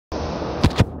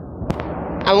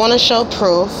I want to show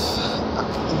proof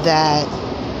that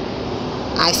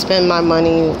I spend my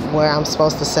money where I'm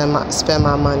supposed to spend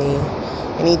my money.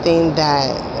 Anything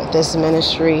that this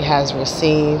ministry has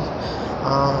received,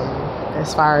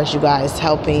 as far as you guys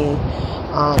helping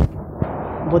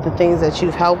with the things that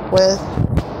you've helped with,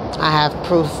 I have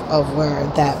proof of where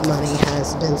that money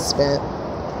has been spent.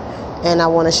 And I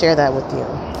want to share that with you.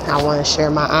 I want to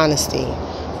share my honesty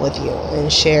with you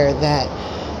and share that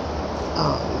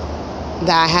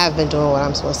that I have been doing what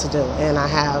I'm supposed to do. And I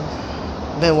have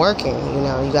been working.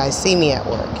 You guys see me at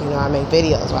work. I make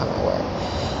videos while I'm at work.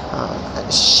 I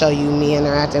show you me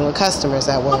interacting with customers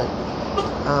at work.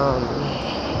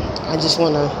 I just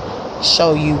want to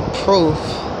show you proof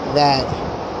that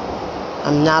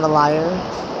I'm not a liar,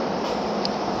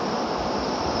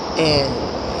 and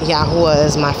Yahuwah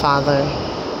is my Father.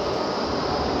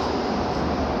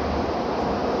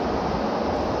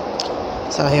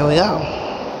 So here we go.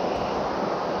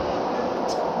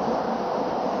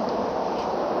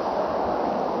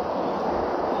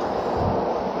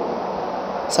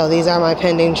 So these are my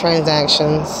pending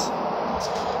transactions.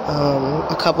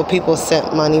 A couple people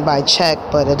sent money by check,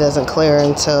 but it doesn't clear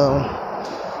until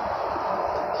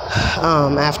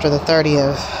after the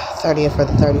 30th or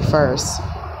the 31st.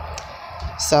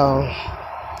 So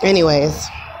anyways,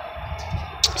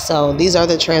 so these are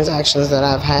the transactions that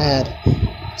I've had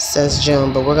since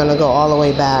June, but we're going to go all the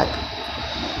way back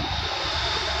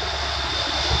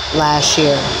last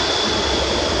year.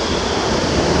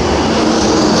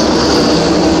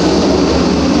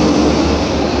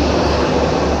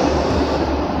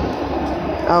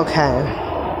 Okay.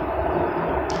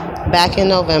 Back in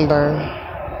November,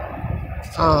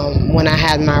 when I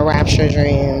had my rapture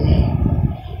dream,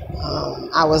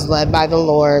 I was led by the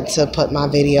Lord to put my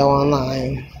video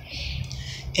online.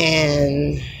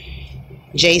 And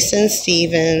Jason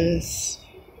Stevens,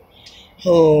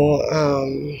 who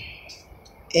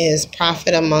is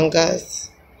Prophet Among Us,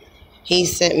 he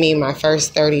sent me my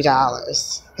first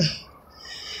 $30.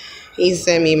 He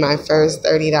sent me my first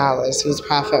 $30, who's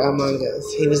Prophet Among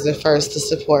Us. He was the first to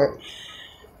support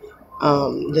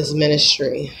this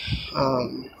ministry.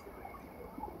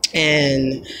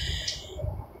 And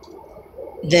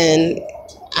then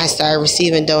I started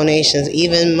receiving donations.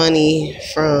 Even money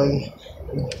from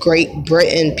Great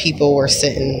Britain people were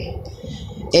sending.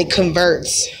 It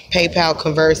converts. PayPal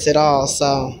converts it all.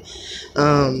 So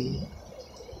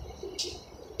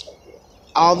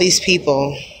all these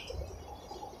people,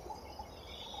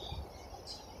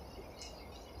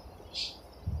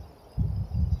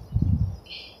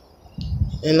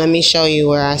 and let me show you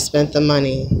where I spent the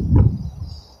money.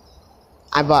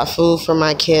 I bought food for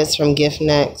my kids from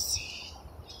GiftNext.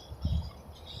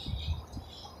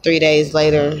 3 days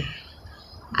later,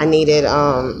 I made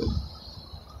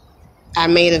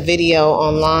a video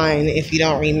online, if you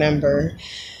don't remember,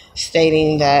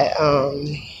 stating that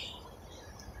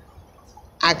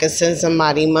I could send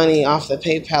somebody money off the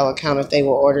PayPal account if they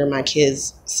will order my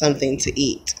kids something to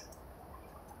eat.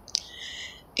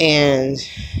 And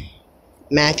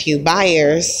Matthew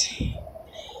Byers,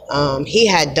 he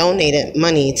had donated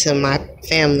money to my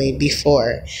family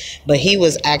before, but he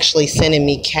was actually sending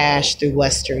me cash through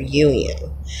Western Union.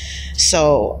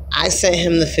 So I sent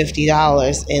him the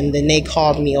 $50, and then they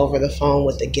called me over the phone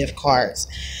with the gift cards.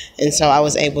 And so I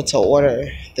was able to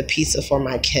order the pizza for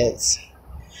my kids.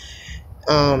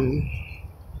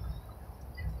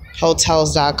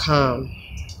 Hotels.com,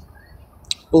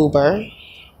 Uber,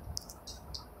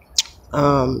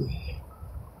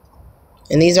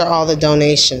 and these are all the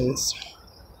donations.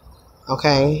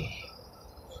 Okay.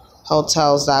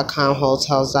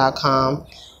 Hotels.com.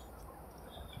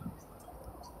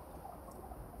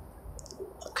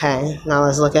 Okay, now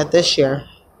let's look at this year.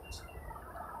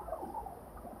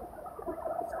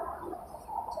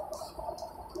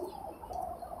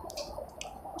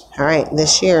 All right,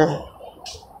 this year,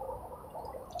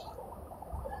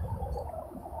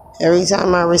 every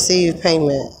time I received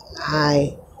payment,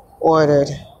 I ordered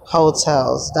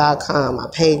Hotels.com. I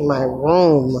paid my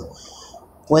room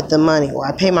with the money. Or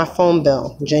I paid my phone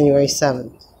bill January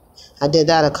 7th. I did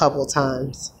that a couple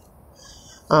times.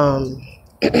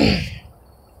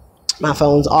 My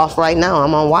phone's off right now.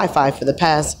 I'm on Wi-Fi for the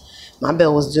past. My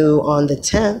bill was due on the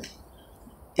 10th.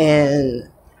 And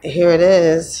here it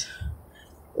is.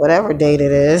 Whatever date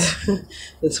it is.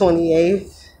 The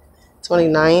 28th,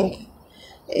 29th.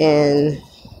 And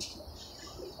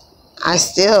I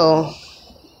still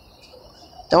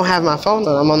don't have my phone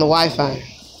on. I'm on the Wi-Fi.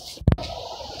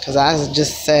 Because I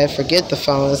just said, forget the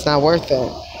phone. It's not worth it.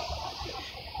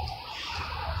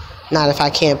 Not if I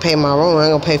can't pay my room. I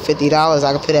ain't going to pay $50.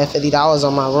 I can put that $50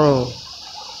 on my room.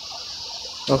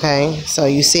 Okay, so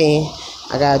you see,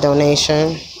 I got a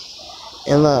donation,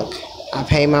 and look, I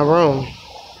paid my room.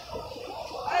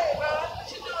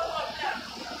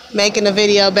 Making a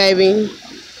video, baby.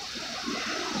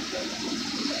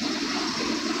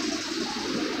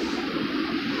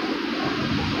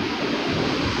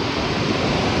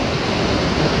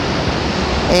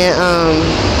 And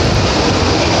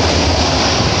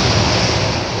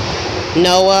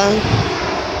Noah,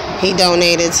 he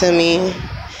donated to me.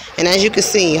 And as you can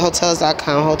see,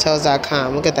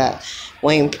 hotels.com. Look at that.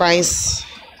 Wayne Price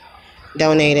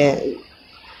donated.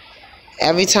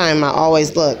 Every time I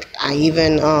always look. I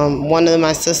even one of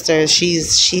my sisters,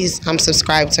 I'm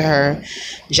subscribed to her,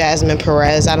 Jasmine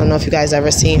Perez. I don't know if you guys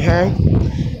ever seen her,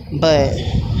 but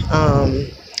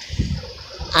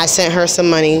I sent her some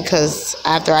money because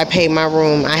after I paid my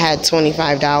room, I had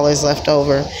 $25 left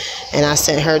over, and I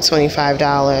sent her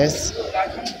 $25.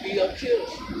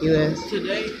 U.S.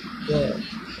 Today. Good.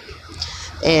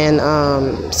 And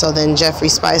so then Jeffrey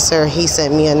Spicer, he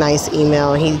sent me a nice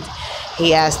email. He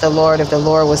asked the Lord if the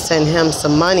Lord would send him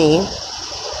some money,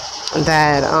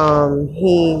 that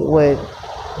he would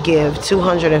give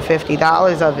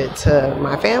 $250 of it to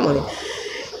my family.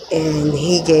 And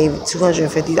he gave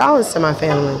 $250 to my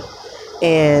family.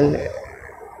 And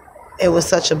it was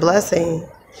such a blessing.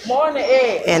 Morning,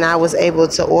 Ed. And I was able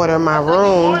to order my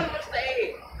room. Morning, Mr.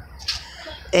 Ed.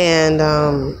 And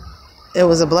it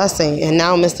was a blessing. And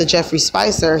now Mr. Jeffrey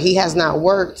Spicer, he has not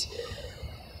worked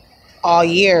all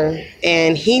year,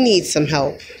 and he needs some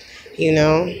help, you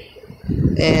know.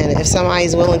 And if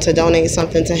somebody's willing to donate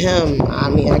something to him, I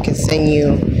mean, I can send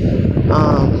you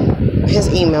his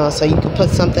email so you can put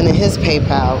something in his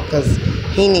PayPal, because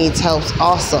he needs help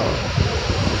also,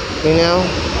 you know.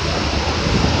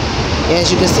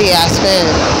 As you can see, I spent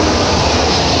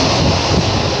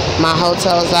my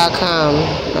hotels.com,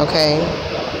 okay,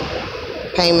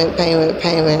 payment.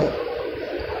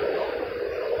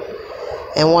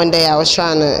 And one day I was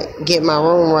trying to get my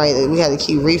room right. We had to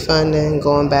keep refunding,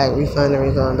 going back.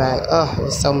 Oh, it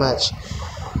was so much.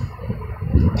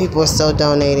 People were still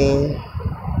donating.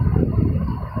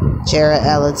 Jared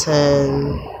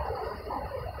Ellington,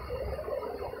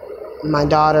 my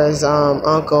daughter's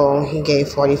uncle, he gave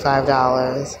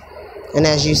 $45. And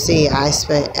as you see, I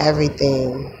spent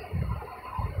everything.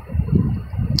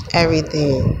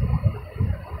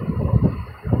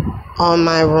 On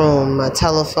my room, my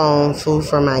telephone, food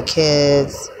for my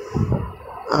kids,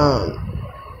 the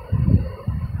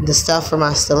stuff for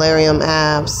my Stellarium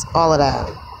apps, all of that.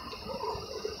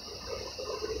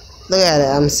 Look at it.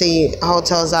 I'm seeing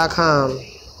hotels.com.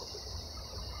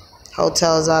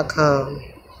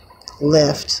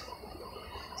 Lyft.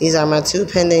 These are my 2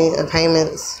 pending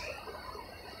payments,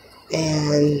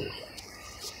 and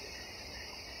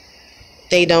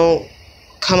they don't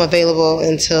come available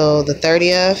until the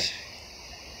 30th.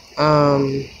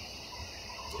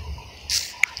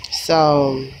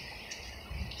 So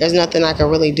there's nothing I can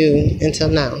really do until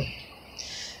now.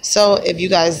 So if you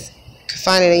guys could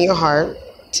find it in your heart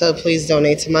to please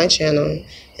donate to my channel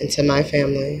and to my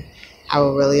family, I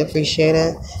would really appreciate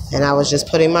it. And I was just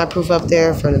putting my proof up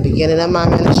there from the beginning of my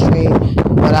ministry,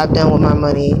 what I've done with my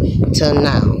money till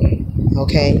now.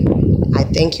 Okay? I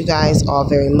thank you guys all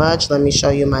very much. Let me show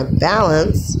you my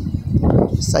balance,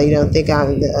 so you don't think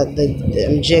I'm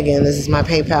jigging. This is my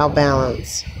PayPal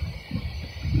balance.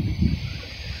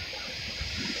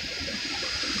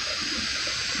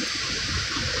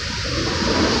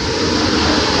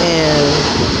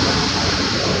 And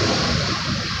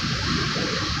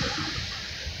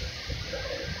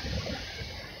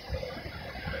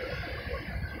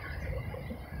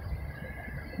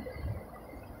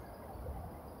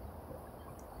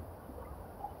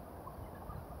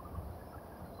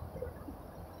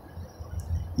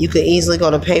you could easily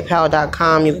go to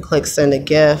paypal.com. You can click send a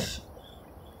gift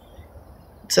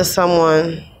to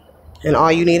someone, and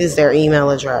all you need is their email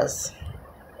address.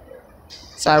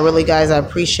 So I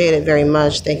appreciate it very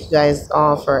much. Thank you guys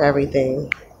all for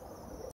everything.